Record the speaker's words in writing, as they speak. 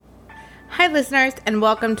Hi, listeners, and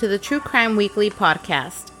welcome to the True Crime Weekly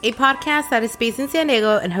podcast, a podcast that is based in San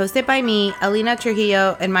Diego and hosted by me, Alina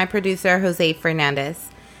Trujillo, and my producer, Jose Fernandez.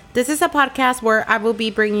 This is a podcast where I will be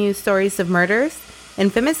bringing you stories of murders,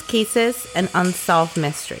 infamous cases, and unsolved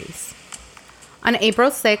mysteries. On April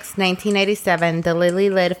 6, 1997, the Lilly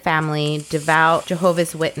Lid family, devout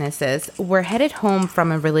Jehovah's Witnesses, were headed home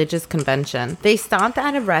from a religious convention. They stopped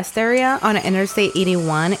at a rest area on Interstate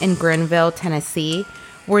 81 in Greenville, Tennessee,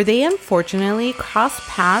 where they unfortunately crossed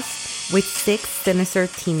paths with 6 sinister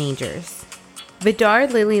teenagers. Vidar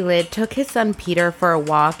Lilly Lid took his son Peter for a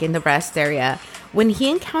walk in the rest area when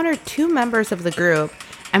he encountered 2 members of the group,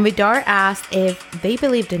 and Vidar asked if they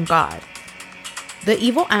believed in God. The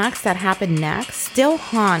evil acts that happened next still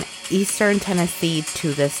haunt eastern Tennessee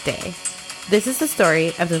to this day. This is the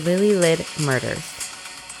story of the Lilly Lid murders.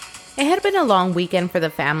 It had been a long weekend for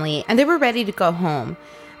the family, and they were ready to go home.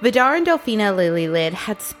 Vidar and Delphina Lilly Lid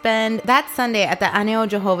had spent that Sunday at the annual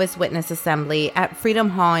Jehovah's Witness Assembly at Freedom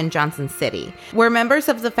Hall in Johnson City, where members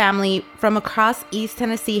of the family from across East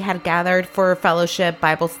Tennessee had gathered for fellowship,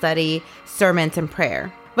 Bible study, sermons, and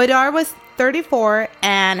prayer. Vidar was 34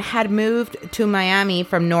 and had moved to Miami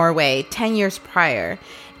from Norway 10 years prior.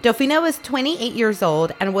 Delphina was 28 years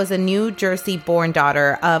old and was a New Jersey-born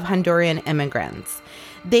daughter of Honduran immigrants.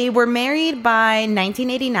 They were married by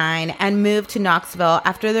 1989 and moved to Knoxville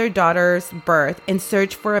after their daughter's birth in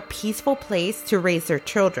search for a peaceful place to raise their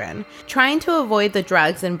children, trying to avoid the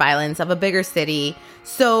drugs and violence of a bigger city.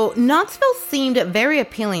 So Knoxville seemed very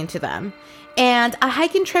appealing to them. And a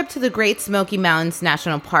hiking trip to the Great Smoky Mountains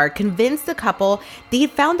National Park convinced the couple they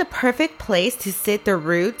had found the perfect place to sit their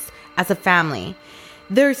roots as a family.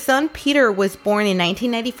 Their son Peter was born in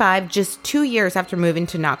 1995, just 2 years after moving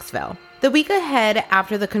to Knoxville. The week ahead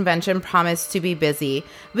after the convention promised to be busy,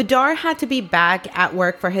 Vidar had to be back at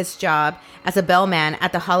work for his job as a bellman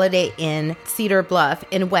at the Holiday Inn Cedar Bluff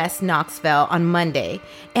in West Knoxville on Monday,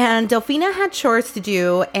 and Delphina had chores to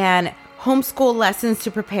do and homeschool lessons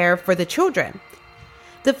to prepare for the children.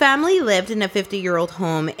 The family lived in a 50-year-old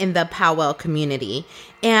home in the Powell community,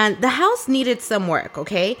 and the house needed some work,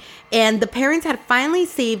 okay? And the parents had finally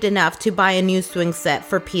saved enough to buy a new swing set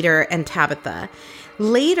for Peter and Tabitha.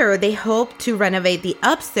 Later, they hoped to renovate the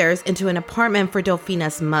upstairs into an apartment for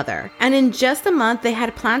Delphina's mother. And in just a month, they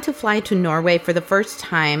had planned to fly to Norway for the first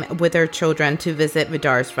time with their children to visit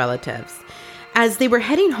Vidar's relatives. As they were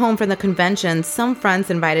heading home from the convention, some friends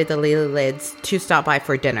invited the Lilly Lids to stop by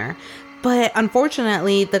for dinner. But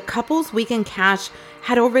unfortunately, the couple's weekend cash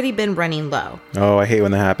had already been running low. Oh, I hate when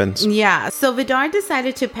that happens. Yeah, so Vidar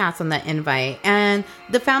decided to pass on the invite, and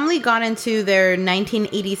the family got into their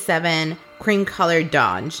 1987 cream-colored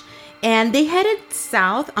Dodge, and they headed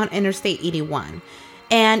south on Interstate 81.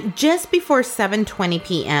 And just before 7:20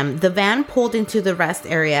 p.m., the van pulled into the rest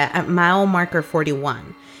area at mile marker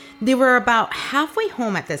 41. They were about halfway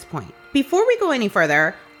home at this point. Before we go any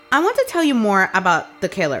further, I want to tell you more about the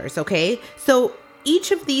killers, okay? So each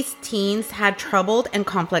of these teens had troubled and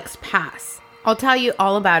complex pasts. I'll tell you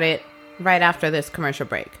all about it right after this commercial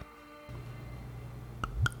break.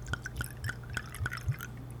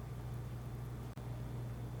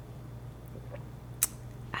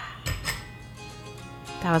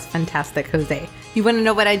 That was fantastic, Jose. You want to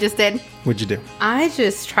know what I just did? What'd you do? I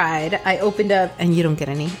opened up, and you don't get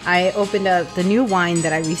any. I opened up the new wine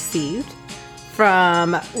that I received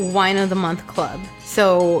from Wine of the Month Club.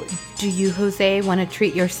 So, do you, Jose, want to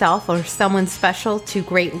treat yourself or someone special to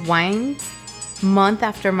great wines month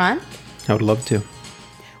after month? I would love to.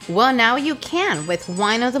 Well, now you can with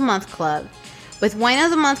Wine of the Month Club. With Wine of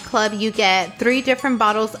the Month Club, you get 3 different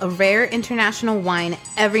bottles of rare international wine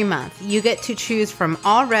every month. You get to choose from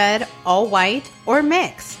all red, all white, or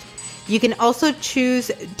mixed. You can also choose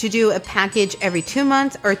to do a package every 2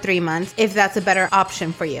 months or 3 months if that's a better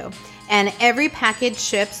option for you. And every package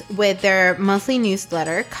ships with their monthly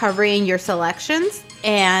newsletter covering your selections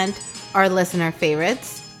and our listener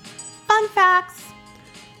favorites. Fun facts!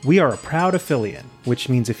 We are a proud affiliate, which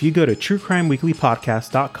means if you go to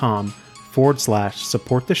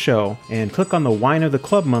truecrimeweeklypodcast.com/support the show and click on the Wine of the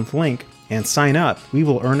Club month link and sign up, we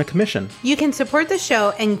will earn a commission. You can support the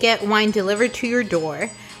show and get wine delivered to your door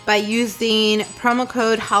by using promo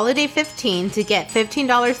code HOLIDAY15 to get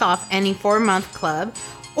 $15 off any 4-month club,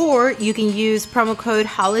 or you can use promo code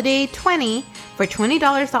HOLIDAY20 for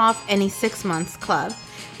 $20 off any 6 months club,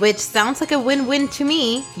 which sounds like a win-win to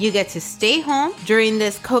me. You get to stay home during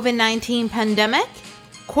this COVID-19 pandemic,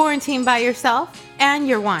 quarantine by yourself, and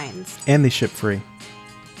your wines. And they ship free.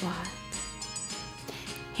 What?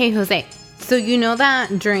 Hey, Jose. So you know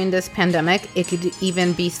that during this pandemic, it could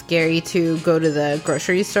even be scary to go to the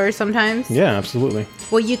grocery store sometimes? Yeah, absolutely.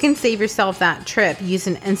 Well, you can save yourself that trip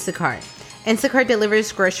using Instacart. Instacart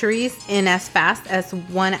delivers groceries in as fast as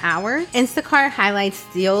 1 hour. Instacart highlights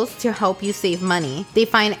deals to help you save money. They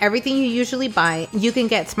find everything you usually buy. You can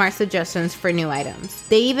get smart suggestions for new items.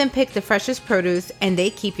 They even pick the freshest produce, and they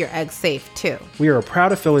keep your eggs safe too. We are a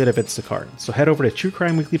proud affiliate of Instacart, so head over to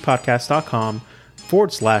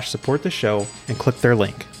truecrimeweeklypodcast.com/support the show and click their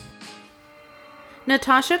link.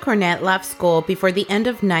 Natasha Cornett left school before the end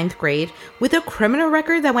of 9th grade with a criminal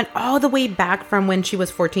record that went all the way back from when she was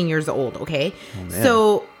 14 years old, okay?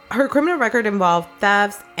 So her criminal record involved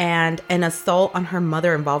thefts and an assault on her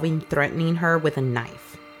mother involving threatening her with a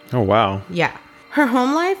knife. Oh, wow. Yeah. Her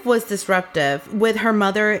home life was disruptive, with her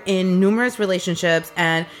mother in numerous relationships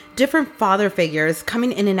and different father figures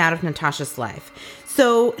coming in and out of Natasha's life.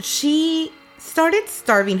 So she started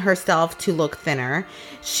starving herself to look thinner.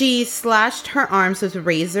 She slashed her arms with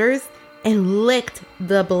razors and licked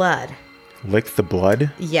the blood. Licked the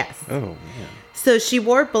blood? Yes. Oh, man. So she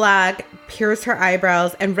wore black, pierced her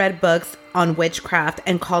eyebrows, and read books on witchcraft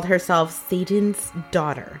and called herself Satan's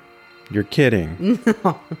daughter. You're kidding.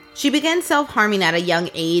 No. She began self-harming at a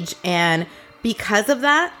young age, and because of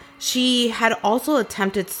that, she had also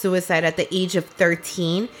attempted suicide at the age of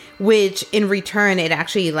 13, which in return, it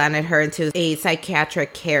actually landed her into a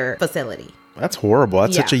psychiatric care facility. That's horrible.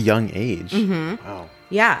 That's Yeah. such a young age. Mm-hmm. Wow.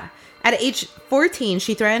 Yeah. At age 14,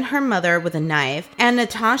 she threatened her mother with a knife, and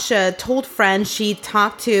Natasha told friends she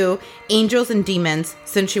talked to angels and demons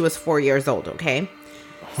since she was 4 years old, okay?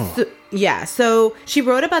 Huh. So she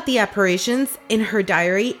wrote about the apparitions in her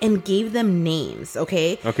diary and gave them names,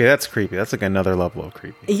 okay? Okay, that's creepy. That's like another level of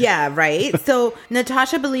creepy. Yeah, right? So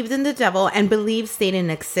Natasha believed in the devil and believed Satan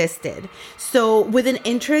existed. So with an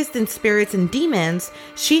interest in spirits and demons,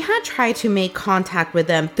 she had tried to make contact with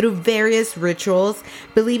them through various rituals,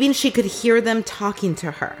 believing she could hear them talking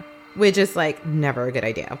to her. Which is like never a good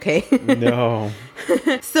idea, okay? No.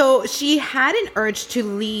 So she had an urge to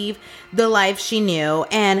leave the life she knew,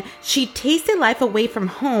 and she tasted life away from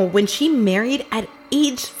home when she married at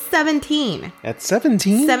age 17. At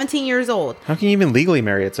 17? 17 years old. How can you even legally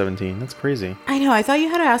marry at 17? That's crazy. I know. I thought you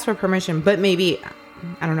had to ask for permission, but maybe,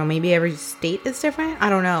 I don't know, maybe every state is different. I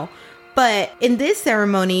don't know. But in this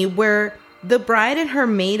ceremony where the bride and her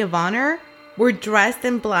maid of honor were dressed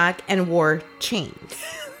in black and wore chains.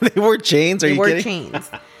 They wore chains? Are you kidding? They wore chains.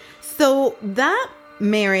 So that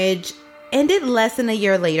marriage ended less than a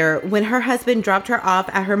year later when her husband dropped her off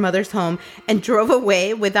at her mother's home and drove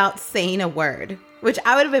away without saying a word, which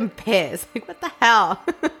I would have been pissed. Like, what the hell?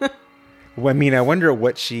 Well, I mean, I wonder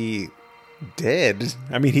what she did.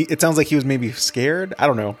 I mean, it sounds like he was maybe scared. I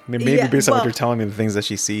don't know. Maybe Yeah, based on what well, you're telling me, the things that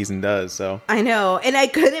she sees and does. So I know. And I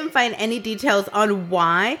couldn't find any details on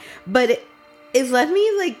why, but it left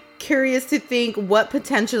me like curious to think what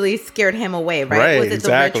potentially scared him away, right? Was it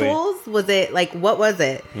exactly. the rituals? Was it like, what was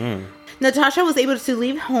it? Natasha was able to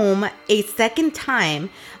leave home a second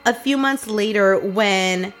time a few months later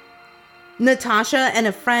when Natasha and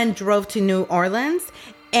a friend drove to New Orleans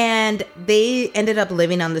and they ended up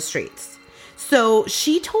living on the streets. So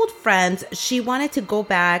she told friends she wanted to go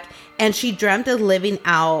back and she dreamt of living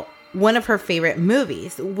out one of her favorite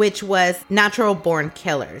movies, which was Natural Born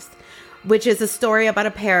Killers, which is a story about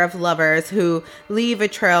a pair of lovers who leave a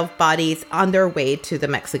trail of bodies on their way to the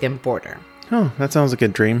Mexican border. oh, that sounds like a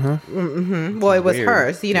dream, huh? Mm-hmm. Well, it was weird.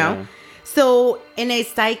 hers, you know. Yeah. So in a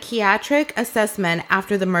psychiatric assessment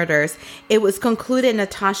after the murders, it was concluded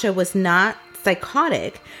Natasha was not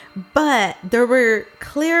psychotic, but there were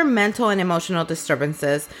clear mental and emotional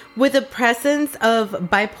disturbances with the presence of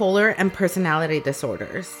bipolar and personality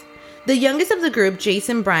disorders. The youngest of the group,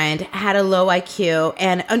 Jason Bryant, had a low IQ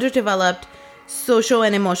and underdeveloped social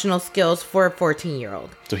and emotional skills for a 14-year-old.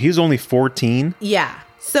 So he was only 14? Yeah.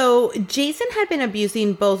 So Jason had been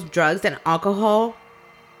abusing both drugs and alcohol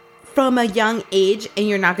from a young age, and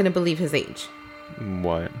you're not going to believe his age.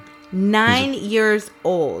 What? 9 years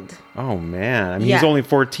old. Oh, man. I mean, Yeah. he's only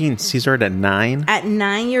 14. He started at 9? At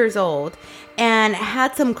 9 years old, and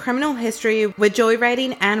had some criminal history with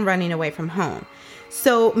joyriding and running away from home.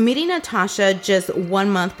 So meeting Natasha just 1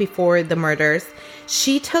 month before the murders,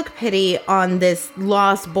 she took pity on this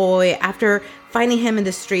lost boy after finding him in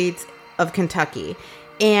the streets of Kentucky.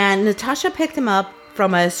 And Natasha picked him up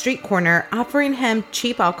from a street corner, offering him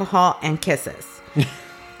cheap alcohol and kisses.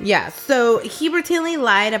 Yeah, so he routinely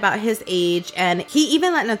lied about his age, and he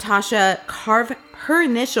even let Natasha carve her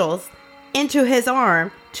initials into his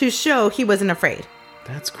arm to show he wasn't afraid.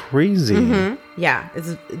 That's crazy. Yeah,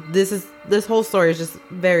 this whole story is just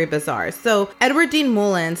very bizarre. So Edward Dean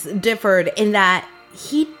Mullins differed in that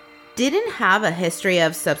he didn't have a history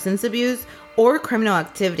of substance abuse or criminal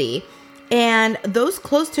activity, and those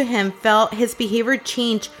close to him felt his behavior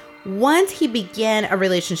changed once he began a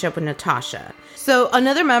relationship with Natasha. So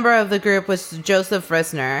another member of the group was Joseph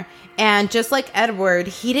Risner, and just like Edward,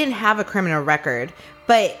 he didn't have a criminal record,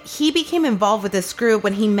 but he became involved with this group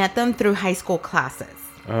when he met them through high school classes.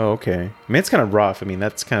 Oh, okay. I mean, it's kind of rough. I mean,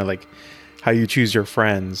 that's kind of like how you choose your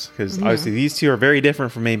friends, because obviously these two are very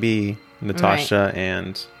different from maybe Natasha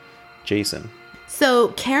and Jason. So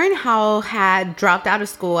Karen Howell had dropped out of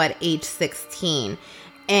school at age 16,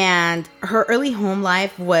 and her early home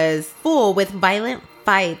life was full with violent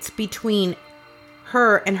fights between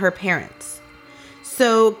her and her parents.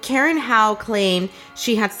 So Karen Howell claimed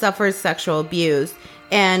she had suffered sexual abuse,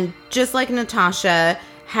 and just like Natasha,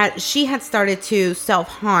 she had started to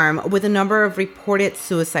self-harm with a number of reported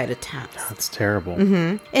suicide attempts. That's terrible.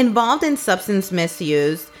 Involved in substance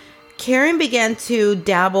misuse, Karen began to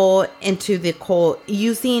dabble into the occult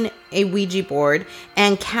using a Ouija board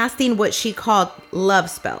and casting what she called love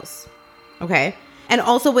spells. Okay? And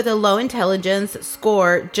also with a low intelligence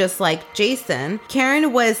score, just like Jason,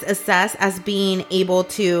 Karen was assessed as being able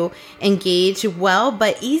to engage well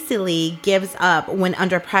but easily gives up when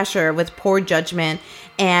under pressure with poor judgment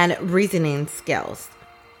and reasoning skills.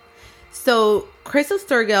 So Crystal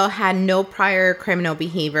Sturgill had no prior criminal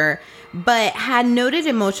behavior, but had noted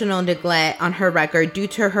emotional neglect on her record due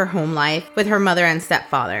to her home life with her mother and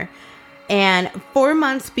stepfather. And 4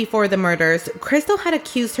 months before the murders, Crystal had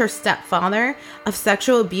accused her stepfather of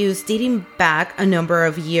sexual abuse dating back a number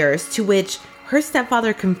of years, to which her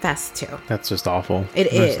stepfather confessed to. That's just awful. It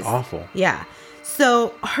is. That's awful. Yeah.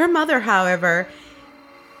 So her mother, however,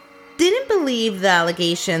 didn't believe the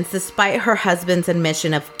allegations despite her husband's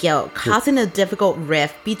admission of guilt, causing a difficult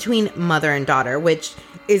rift between mother and daughter, which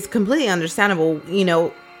is completely understandable. You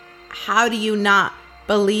know, how do you not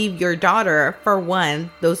believe your daughter? For one,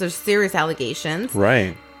 those are serious allegations.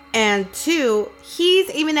 Right. And two, he's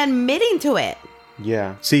even admitting to it.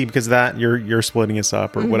 Yeah. See, because of that, you're splitting us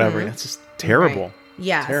up or whatever. That's just terrible. Right.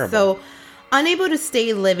 Yeah. Terrible. So unable to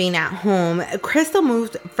stay living at home, Crystal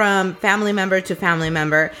moved from family member to family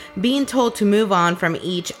member, being told to move on from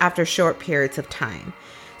each after short periods of time.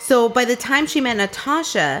 So by the time she met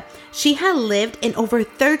Natasha, she had lived in over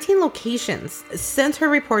 13 locations since her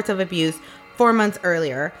reports of abuse 4 months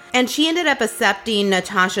earlier. And she ended up accepting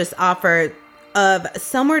Natasha's offer of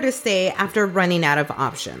somewhere to stay after running out of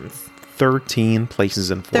options. 13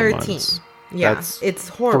 places in 4 months. 13. Yeah, it's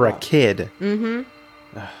horrible. For a kid. Mm-hmm.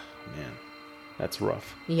 Oh, man, that's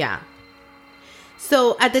rough. Yeah.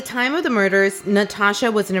 So at the time of the murders,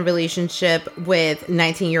 Natasha was in a relationship with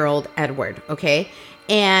 19-year-old Edward, okay?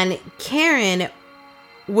 And Karen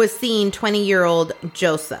was seeing 20-year-old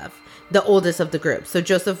Joseph, the oldest of the group. So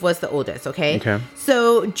Joseph was the oldest, okay? Okay.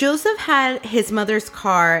 So Joseph had his mother's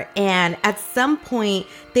car, and at some point,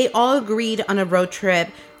 they all agreed on a road trip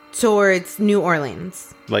towards New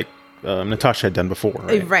Orleans. Like Natasha had done before,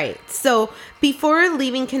 right? Right. So before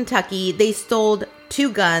leaving Kentucky, they stole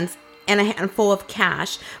 2 guns and a handful of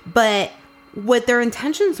cash, but what their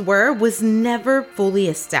intentions were was never fully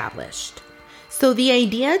established. So the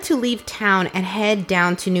idea to leave town and head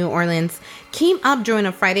down to New Orleans came up during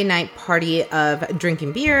a Friday night party of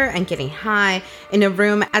drinking beer and getting high in a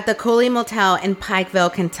room at the Coley Motel in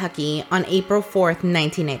Pikeville, Kentucky on April 4th,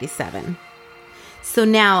 1987. So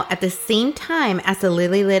now, at the same time as the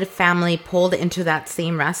Lily Lid family pulled into that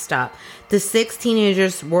same rest stop, the 6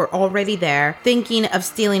 teenagers were already there thinking of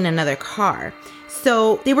stealing another car.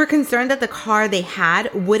 So they were concerned that the car they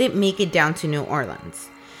had wouldn't make it down to New Orleans.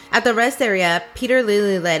 At the rest area, Peter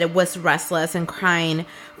Lily Lid was restless and crying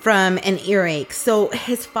from an earache, so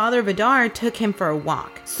his father Vidar took him for a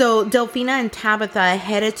walk. So Delphina and Tabitha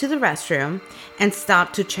headed to the restroom and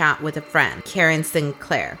stopped to chat with a friend, Karen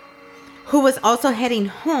Sinclair, who was also heading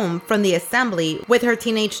home from the assembly with her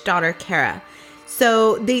teenage daughter, Kara.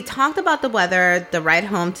 So they talked about the weather, the ride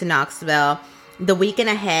home to Knoxville, the weekend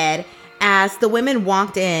ahead. As the women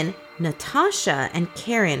walked in, Natasha and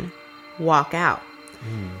Karen walk out.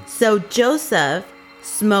 So Joseph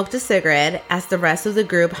smoked a cigarette as the rest of the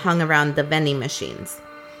group hung around the vending machines.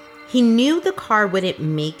 He knew the car wouldn't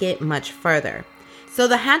make it much further. So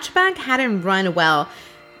the hatchback hadn't run well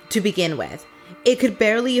to begin with. It could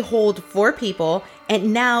barely hold 4 people,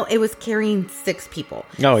 and now it was carrying 6 people.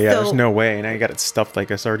 Oh, yeah, there's no way. Now you got it stuffed like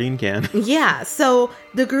a sardine can. Yeah, so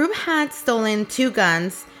the group had stolen 2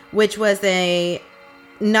 guns, which was a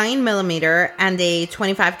 9mm and a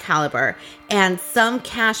 .25 caliber, and some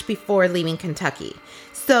cash before leaving Kentucky.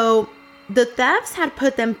 So the thefts had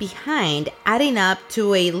put them behind, adding up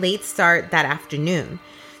to a late start that afternoon.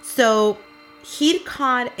 So he'd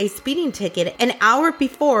caught a speeding ticket an hour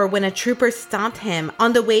before when a trooper stopped him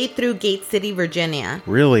on the way through Gate City, Virginia.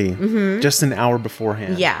 Really? Just an hour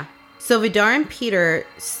beforehand? Yeah. So Vidar and Peter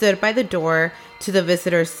stood by the door to the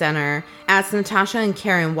visitor center as Natasha and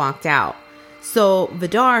Karen walked out. So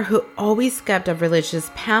Vidar, who always kept a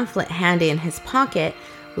religious pamphlet handy in his pocket,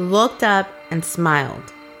 looked up and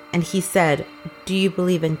smiled. And he said, "Do you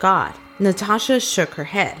believe in God?" Natasha shook her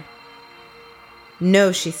head.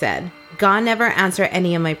 "No," she said. "God never answered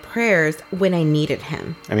any of my prayers when I needed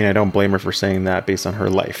him." I mean, I don't blame her for saying that based on her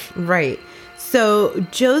life. Right. So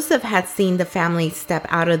Joseph had seen the family step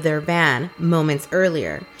out of their van moments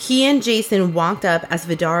earlier. He and Jason walked up as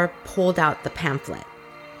Vidar pulled out the pamphlet.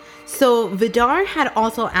 So Vidar had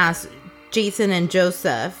also asked Jason and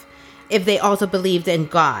Joseph if they also believed in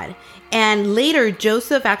God. And later,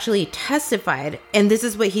 Joseph actually testified, and this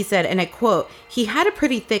is what he said, and I quote, he had a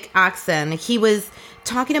pretty thick accent. He was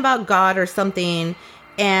talking about God or something,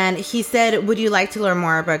 and he said, "Would you like to learn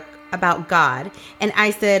more about God?" And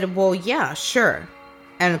I said, "Well, yeah, sure,"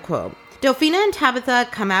 end quote. Delphina and Tabitha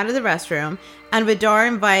come out of the restroom, and Vidar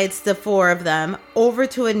invites the four of them over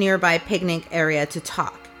to a nearby picnic area to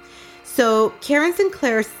talk. So Karen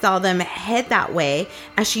Sinclair saw them head that way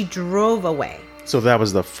as she drove away. So that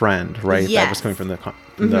was the friend, right? Yes. That was coming from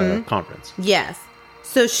the conference. Yes.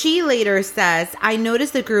 So she later says, "I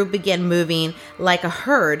noticed the group began moving like a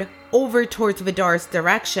herd over towards Vidar's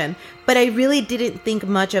direction, but I really didn't think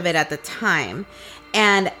much of it at the time.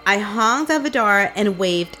 And I honked at Vidar and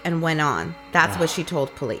waved and went on." That's what she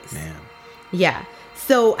told police. Man. Yeah.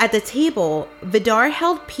 So at the table, Vidar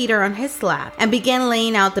held Peter on his lap and began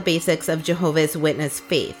laying out the basics of Jehovah's Witness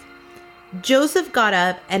faith. Joseph got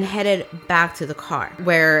up and headed back to the car,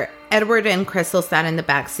 where Edward and Crystal sat in the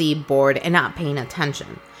back seat, bored and not paying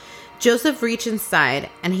attention. Joseph reached inside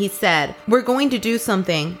and he said, "We're going to do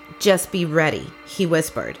something. Just be ready," he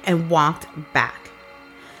whispered, and walked back.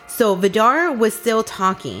 So Vidar was still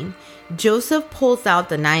talking. Joseph pulls out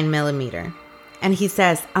the 9mm and he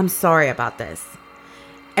says, "I'm sorry about this.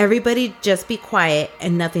 Everybody just be quiet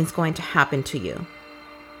and nothing's going to happen to you.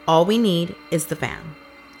 All we need is the van."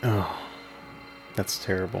 Oh, that's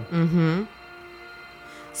terrible.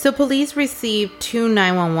 So police received 2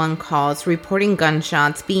 911 calls reporting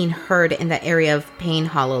gunshots being heard in the area of Payne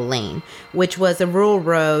Hollow Lane, which was a rural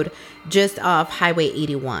road just off Highway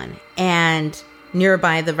 81 and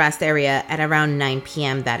nearby the rest area at around 9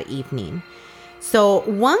 p.m. that evening. So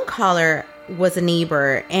one caller was a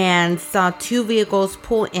neighbor and saw 2 vehicles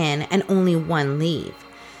pull in and only one leave.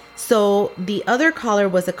 So the other caller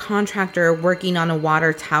was a contractor working on a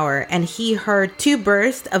water tower, and he heard 2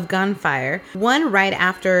 bursts of gunfire, one right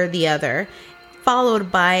after the other,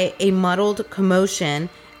 followed by a muddled commotion.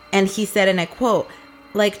 And he said, and I quote,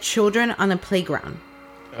 "like children on a playground."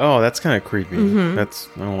 Oh, that's kind of creepy. I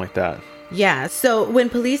don't like that. Yeah, so when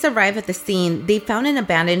police arrived at the scene, they found an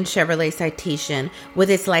abandoned Chevrolet Citation with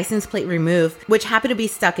its license plate removed, which happened to be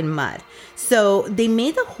stuck in mud. So they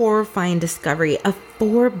made the horrifying discovery of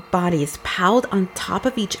 4 bodies piled on top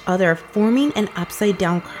of each other, forming an upside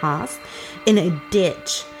down cross in a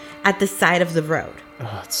ditch at the side of the road.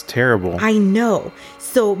 Oh, it's terrible. I know.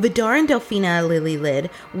 So Vidar and Delphina Lilylid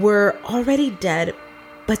were already dead,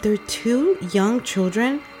 but their 2 young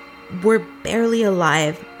children were barely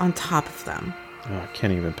alive on top of them. Oh, I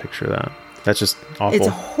can't even picture that. That's just awful. It's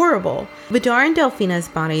horrible. Vidar and Delphina's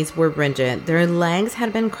bodies were rigid. Their legs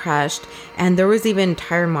had been crushed, and there was even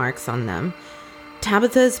tire marks on them.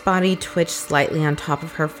 Tabitha's body twitched slightly on top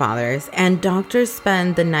of her father's, and doctors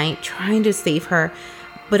spent the night trying to save her,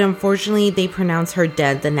 but unfortunately they pronounced her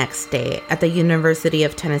dead the next day at the University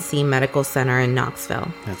of Tennessee Medical Center in Knoxville.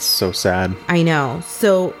 That's so sad. I know.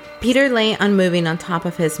 So Peter lay unmoving on top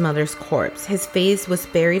of his mother's corpse. His face was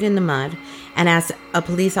buried in the mud, and as a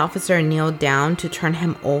police officer kneeled down to turn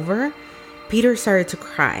him over, Peter started to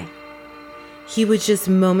cry. He was just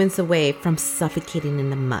moments away from suffocating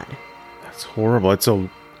in the mud. That's horrible. It's so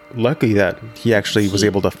lucky that he actually was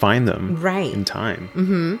able to find them in time.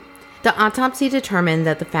 Mm-hmm. The autopsy determined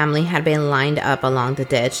that the family had been lined up along the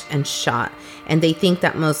ditch and shot, and they think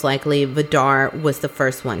that most likely Vidar was the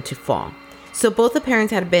first one to fall. So both the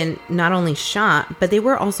parents had been not only shot, but they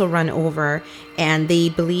were also run over, and they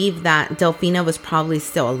believe that Delphina was probably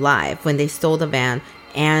still alive when they stole the van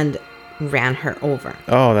and ran her over.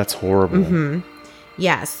 Oh, that's horrible.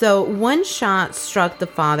 Yeah, so one shot struck the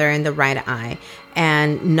father in the right eye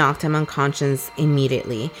and knocked him unconscious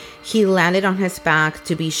immediately. He landed on his back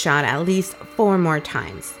to be shot at least 4 more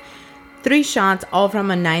times. 3 shots, all from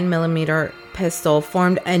a 9mm pistol,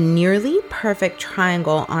 formed a nearly perfect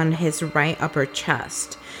triangle on his right upper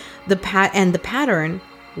chest. The pattern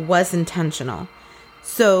was intentional.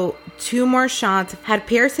 So 2 more shots had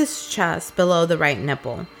pierced his chest below the right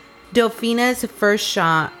nipple. Delfina's first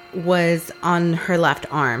shot was on her left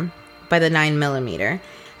arm by the 9mm.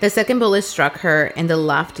 The second bullet struck her in the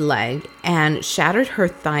left leg and shattered her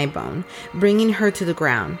thigh bone, bringing her to the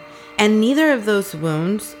ground. And neither of those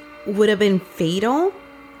wounds would have been fatal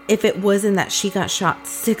if it wasn't that she got shot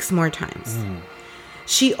 6 more times.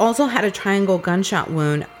 She also had a triangle gunshot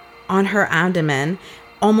wound on her abdomen,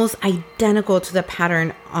 almost identical to the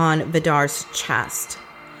pattern on Vidar's chest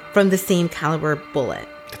from the same caliber bullet.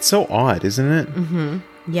 It's so odd, isn't it? Mm-hmm.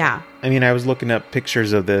 Yeah. I mean, I was looking up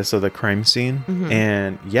pictures of the crime scene,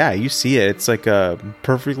 and yeah, you see it. It's like a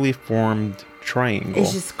perfectly formed triangle.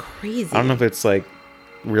 It's just crazy. I don't know if it's like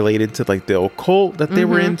related to like the occult that they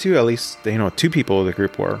were into. At least, 2 people of the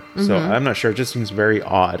group were. So I'm not sure. It just seems very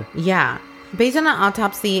odd. Yeah. Based on an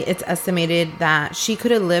autopsy, it's estimated that she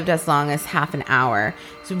could have lived as long as half an hour,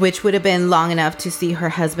 which would have been long enough to see her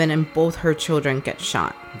husband and both her children get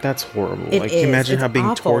shot. That's horrible. It like, is. Imagine It's how being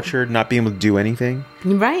awful. tortured, not being able to do anything.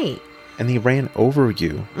 Right. And he ran over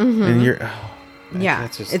you. And you're... Yeah.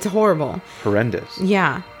 That's just It's horrible. horrendous.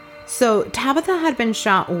 Yeah. So Tabitha had been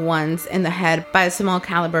shot once in the head by a small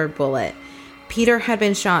caliber bullet. Peter had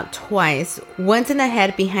been shot twice, once in the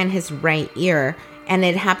head behind his right ear, and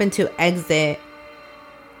it happened to exit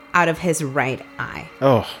out of his right eye.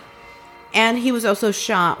 Oh, And he was also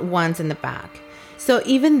shot once in the back. So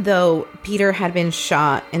even though Peter had been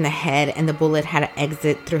shot in the head and the bullet had to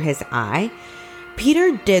exit through his eye,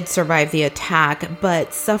 Peter did survive the attack,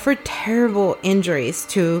 but suffered terrible injuries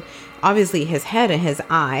to obviously his head and his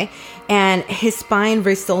eye, and his spine,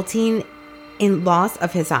 resulting in loss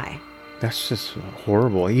of his eye. that's just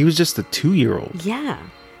horrible. He was just a 2-year-old. Yeah.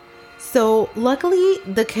 So luckily,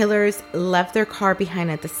 the killers left their car behind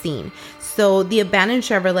at the scene. So the abandoned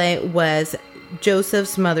Chevrolet was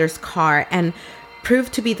Joseph's mother's car and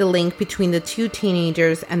proved to be the link between the 2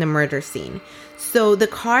 teenagers and the murder scene. So the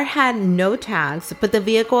car had no tags, but the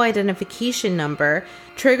vehicle identification number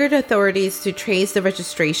triggered authorities to trace the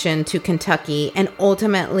registration to Kentucky and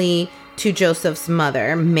ultimately to Joseph's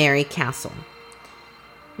mother, Mary Castle.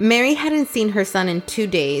 Mary hadn't seen her son in 2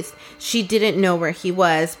 days. She didn't know where he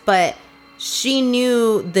was, but she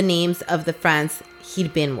knew the names of the friends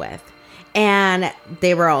he'd been with. And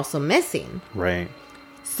they were also missing. Right.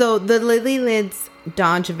 So the Lily Lids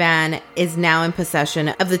Dodge van is now in possession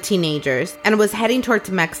of the teenagers and was heading towards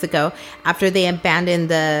Mexico after they abandoned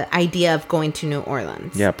the idea of going to New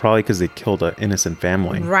Orleans. Yeah, probably because they killed an innocent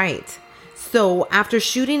family. Right. So after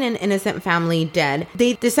shooting an innocent family dead,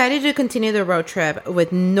 they decided to continue the road trip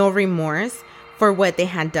with no remorse for what they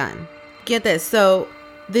had done. Get this. So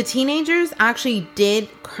the teenagers actually did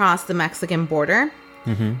cross the Mexican border,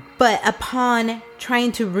 but upon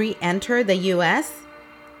trying to re-enter the U.S.,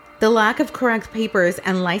 the lack of correct papers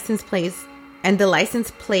and license plates and the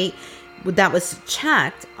license plate that was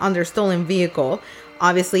checked on their stolen vehicle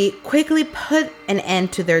obviously quickly put an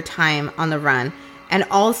end to their time on the run, and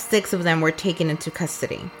all 6 of them were taken into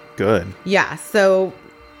custody. Good. Yeah, so,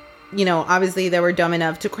 obviously they were dumb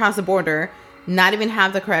enough to cross the border, not even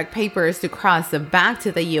have the correct papers to cross back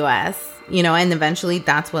to the U.S., and eventually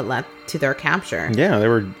that's what led to their capture. Yeah, they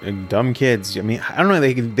were dumb kids. I mean, I don't know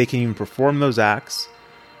if they can even perform those acts,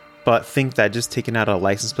 but think that just taking out a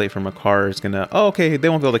license plate from a car is going to, okay, they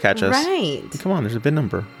won't be able to catch us. Right. Come on, there's a VIN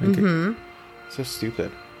number. So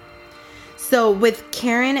stupid. So with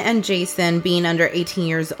Karen and Jason being under 18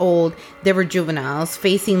 years old, they were juveniles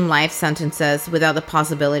facing life sentences without the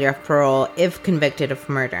possibility of parole if convicted of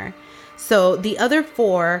murder. So the other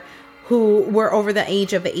 4 who were over the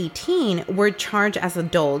age of 18 were charged as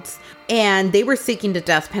adults, and they were seeking the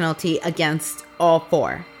death penalty against all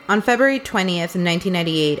 4. On February 20th,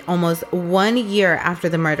 1998, almost 1 year after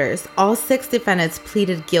the murders, all 6 defendants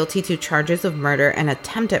pleaded guilty to charges of murder and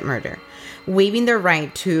attempted murder, waiving their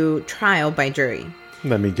right to trial by jury.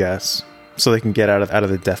 Let me guess. So they can get out of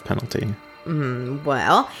the death penalty.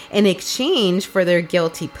 Well, in exchange for their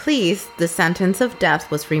guilty pleas, the sentence of death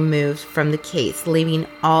was removed from the case, leaving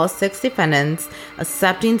all 6 defendants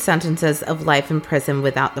accepting sentences of life in prison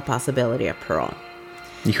without the possibility of parole.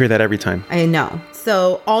 You hear that every time. I know.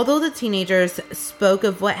 So, although the teenagers spoke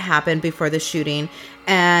of what happened before the shooting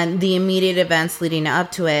and the immediate events leading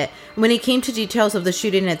up to it, when it came to details of the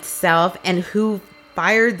shooting itself and who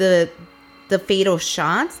fired the the fatal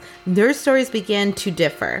shots, their stories began to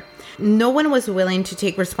differ. No one was willing to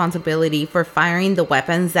take responsibility for firing the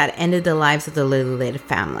weapons that ended the lives of the Lillard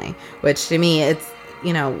family, which to me, it's,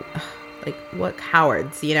 like, what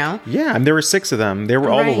cowards, Yeah, and there were 6 of them. They were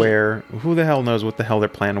all Right. aware. Who the hell knows what the hell their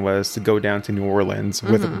plan was to go down to New Orleans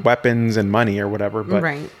with weapons and money or whatever. But,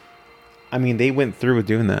 Right. I mean, they went through with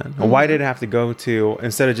doing that. Why did it have to go to,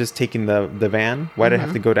 instead of just taking the van, why did it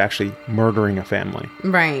have to go to actually murdering a family?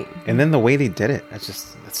 Right. And then the way they did it,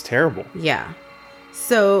 that's terrible. Yeah.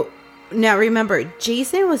 So now remember,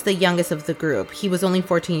 Jason was the youngest of the group. He was only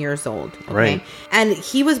 14 years old. Okay? Right. And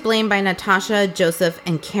he was blamed by Natasha, Joseph,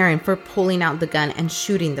 and Karen for pulling out the gun and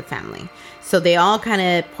shooting the family. So they all kind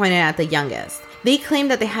of pointed at the youngest. They claimed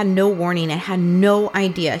that they had no warning and had no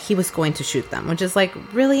idea he was going to shoot them, which is like,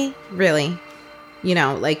 really? Really?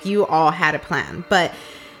 Like you all had a plan. But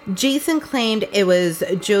Jason claimed it was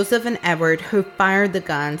Joseph and Edward who fired the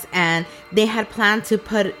guns, and they had planned to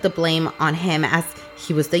put the blame on him as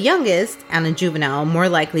he was the youngest and a juvenile, more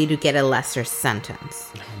likely to get a lesser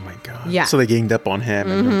sentence. Oh my God. Yeah. So they ganged up on him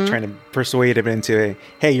and were trying to persuade him into,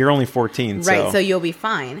 hey, you're only 14. Right, so you'll be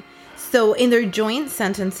fine. So in their joint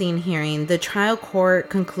sentencing hearing, the trial court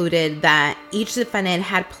concluded that each defendant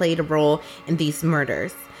had played a role in these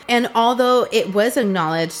murders. And although it was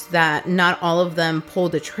acknowledged that not all of them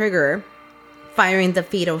pulled the trigger, firing the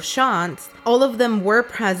fatal shots, all of them were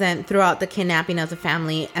present throughout the kidnapping of the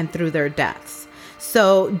family and through their deaths.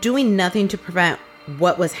 So doing nothing to prevent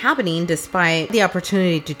what was happening despite the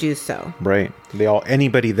opportunity to do so. Right.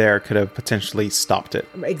 Anybody there could have potentially stopped it.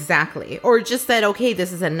 Exactly. Or just said, okay,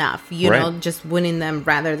 this is enough, just winning them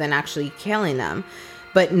rather than actually killing them.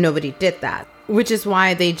 But nobody did that, which is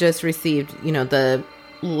why they just received, the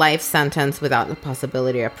life sentence without the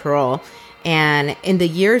possibility of parole. And in the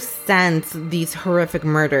years since these horrific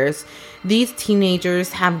murders, these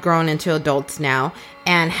teenagers have grown into adults now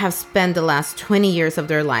and have spent the last 20 years of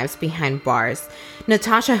their lives behind bars.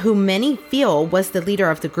 Natasha, who many feel was the leader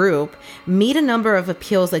of the group, made a number of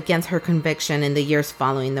appeals against her conviction in the years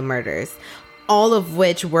following the murders, all of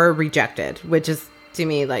which were rejected, which is, to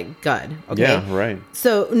me, like, good. Okay? Yeah, right.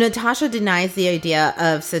 So Natasha denies the idea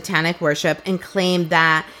of satanic worship and claimed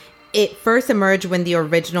that it first emerged when the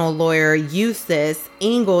original lawyer used this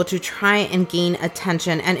angle to try and gain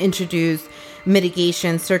attention and introduce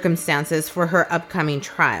mitigation circumstances for her upcoming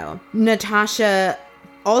trial. Natasha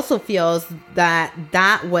also feels that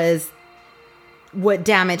that was what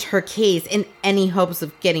damaged her case in any hopes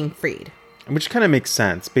of getting freed. Which kind of makes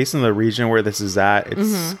sense. Based on the region where this is at,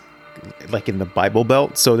 it's like in the Bible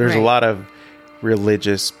Belt. So there's a lot of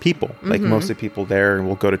religious people. Like most of the people there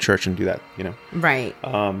will go to church and do that, Right.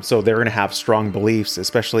 So they're going to have strong beliefs,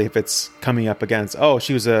 especially if it's coming up against,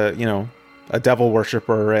 she was a devil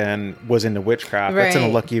worshiper and was into witchcraft. That's going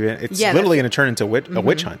to look even, it's literally going to turn into a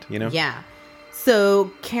witch hunt, Yeah.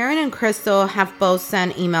 So Karen and Crystal have both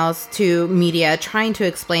sent emails to media trying to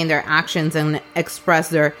explain their actions and express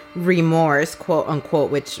their remorse, quote unquote,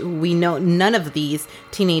 which we know none of these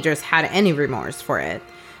teenagers had any remorse for it.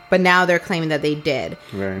 But now they're claiming that they did.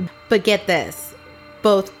 Right. But get this.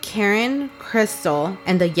 Both Karen, Crystal,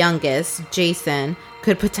 and the youngest, Jason,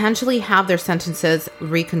 could potentially have their sentences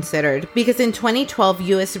reconsidered because in 2012,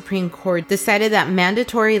 U.S. Supreme Court decided that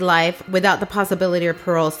mandatory life without the possibility of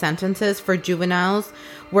parole sentences for juveniles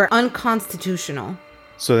were unconstitutional.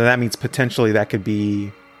 So that means potentially that could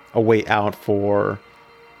be a way out for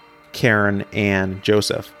Karen and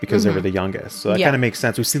Joseph because they were the youngest. So that kind of makes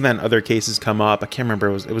sense. We've seen that in other cases come up. I can't remember.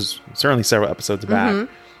 It was certainly several episodes back.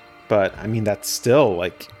 But I mean, that's still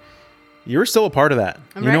like, you're still a part of that.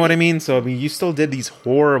 You know what I mean? So I mean, you still did these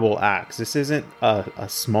horrible acts. This isn't a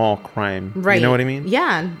small crime. Right. You know what I mean?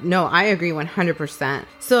 Yeah. No, I agree 100%.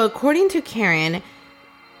 So according to Karen,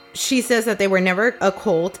 she says that they were never a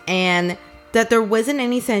cult and that there wasn't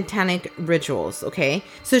any satanic rituals, okay?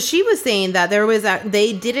 So she was saying that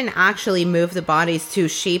they didn't actually move the bodies to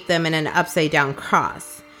shape them in an upside down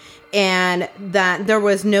cross. And that there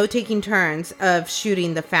was no taking turns of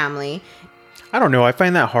shooting the family. I don't know. I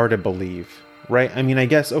find that hard to believe, right? I mean, I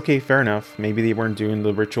guess, okay, fair enough. Maybe they weren't doing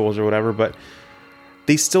the rituals or whatever, but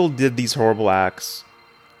they still did these horrible acts.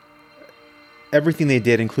 Everything they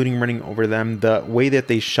did, including running over them, the way that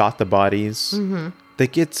they shot the bodies,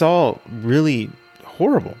 like it's all really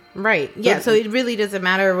horrible. Right. Yeah. So it really doesn't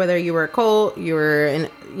matter whether you were a cult, you were,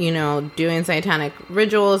 doing satanic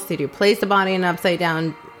rituals. Did you place the body in an upside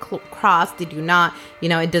down cross? Did you not?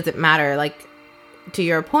 It doesn't matter. Like, to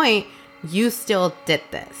your point, you still did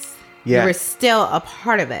this. Yeah. You were still a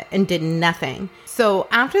part of it and did nothing. So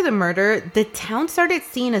after the murder, the town started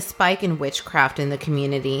seeing a spike in witchcraft in the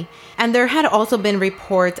community. And there had also been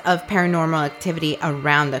reports of paranormal activity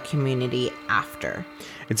around the community after.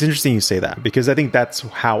 It's interesting you say that, because I think that's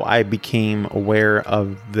how I became aware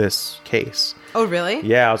of this case. Oh, really?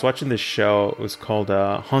 Yeah, I was watching this show. It was called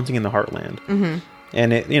Haunting in the Heartland. Mm-hmm.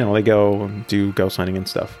 And it, they go and do ghost hunting and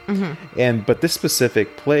stuff. Mm-hmm. But this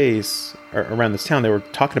specific place around this town, they were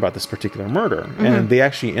talking about this particular murder. Mm-hmm. And they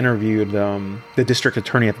actually interviewed the district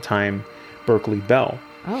attorney at the time, Berkeley Bell.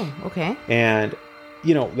 Oh, okay. And,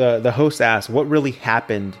 the host asked, what really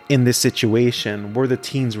happened in this situation? Were the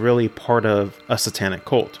teens really part of a satanic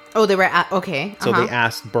cult? Oh, they were okay. So they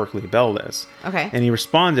asked Berkeley Bell this. Okay. And he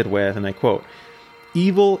responded with, and I quote,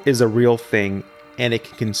 "Evil is a real thing and it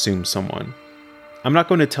can consume someone. I'm not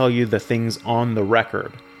going to tell you the things on the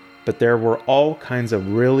record, but there were all kinds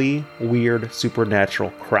of really weird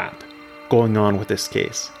supernatural crap going on with this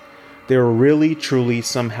case. They were really, truly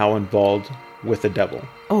somehow involved with the devil."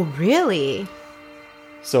 Oh, really?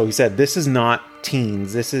 So he said, this is not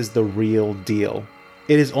teens. This is the real deal.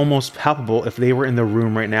 It is almost palpable. If they were in the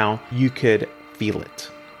room right now, you could feel it.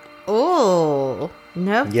 Oh,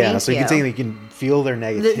 no, yeah. So you can say you can feel their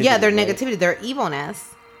negativity. Their negativity, their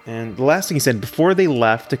evilness. And the last thing he said, before they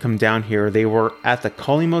left to come down here, they were at the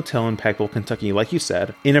Cully Motel in Peckville, Kentucky, like you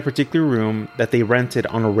said, in a particular room that they rented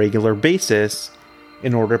on a regular basis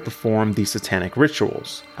in order to perform these satanic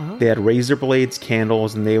rituals. Oh. They had razor blades,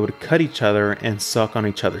 candles, and they would cut each other and suck on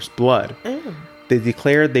each other's blood. Ew. They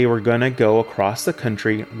declared they were going to go across the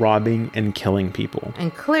country robbing and killing people.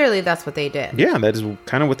 And clearly that's what they did. Yeah, that is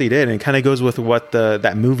kind of what they did. And it kind of goes with what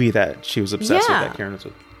that movie that she was obsessed with, that Karen was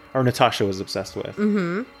with, or Natasha was obsessed with.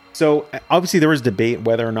 Mm-hmm. So obviously there was debate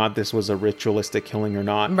whether or not this was a ritualistic killing or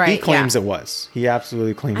not. Right, he claims it was. He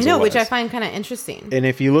absolutely claims it was. I know, which I find kind of interesting. And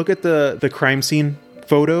if you look at the crime scene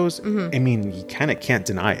photos, I mean, you kind of can't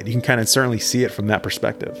deny it. You can kind of certainly see it from that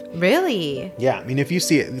perspective. Really? Yeah. I mean, if you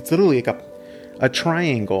see it, it's literally like a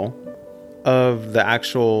triangle of the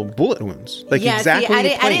actual bullet wounds. Like exactly.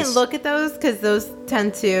 See, I didn't look at those because those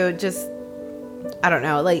tend to just, I don't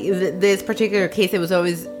know, like this particular case, it was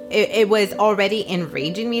already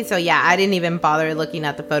enraging me. So yeah, I didn't even bother looking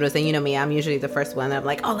at the photos. And you know me, I'm usually the first one that I'm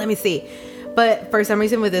like, oh, let me see. But for some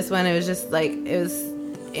reason with this one, it was just like, it was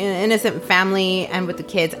an innocent family and with the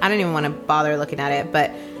kids. I didn't even want to bother looking at it.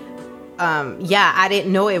 But I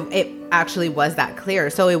didn't know it actually was that clear.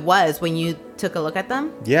 So it was when you took a look at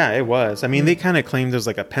them? Yeah, it was. I mean, they kind of claimed there's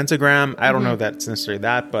like a pentagram. I don't know if that's necessarily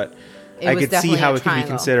that, but I could see how it could be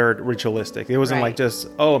considered ritualistic. It wasn't like just,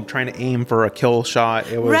 I'm trying to aim for a kill shot.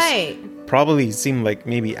 It was probably seemed like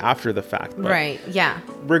maybe after the fact. But right, yeah.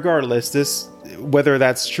 Regardless, whether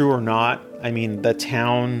that's true or not, I mean, the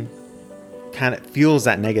town kind of feels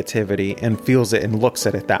that negativity and feels it and looks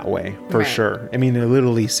at it that way for sure. I mean, it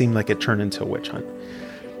literally seemed like it turned into a witch hunt.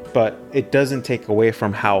 But it doesn't take away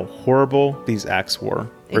from how horrible these acts were,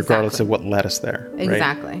 regardless of what led us there. Right?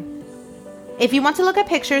 Exactly. If you want to look at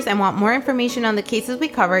pictures and want more information on the cases we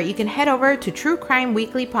cover, you can head over to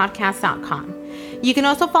truecrimeweeklypodcast.com. You can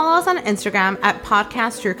also follow us on Instagram at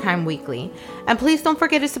Podcast True Crime Weekly. And please don't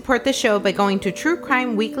forget to support the show by going to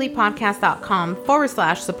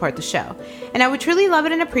truecrimeweeklypodcast.com/support the show. And I would truly love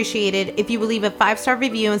it and appreciate it if you would leave a 5-star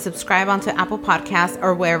review and subscribe onto Apple Podcasts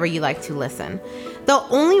or wherever you like to listen. The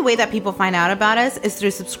only way that people find out about us is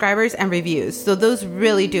through subscribers and reviews, so those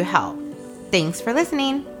really do help. Thanks for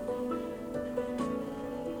listening.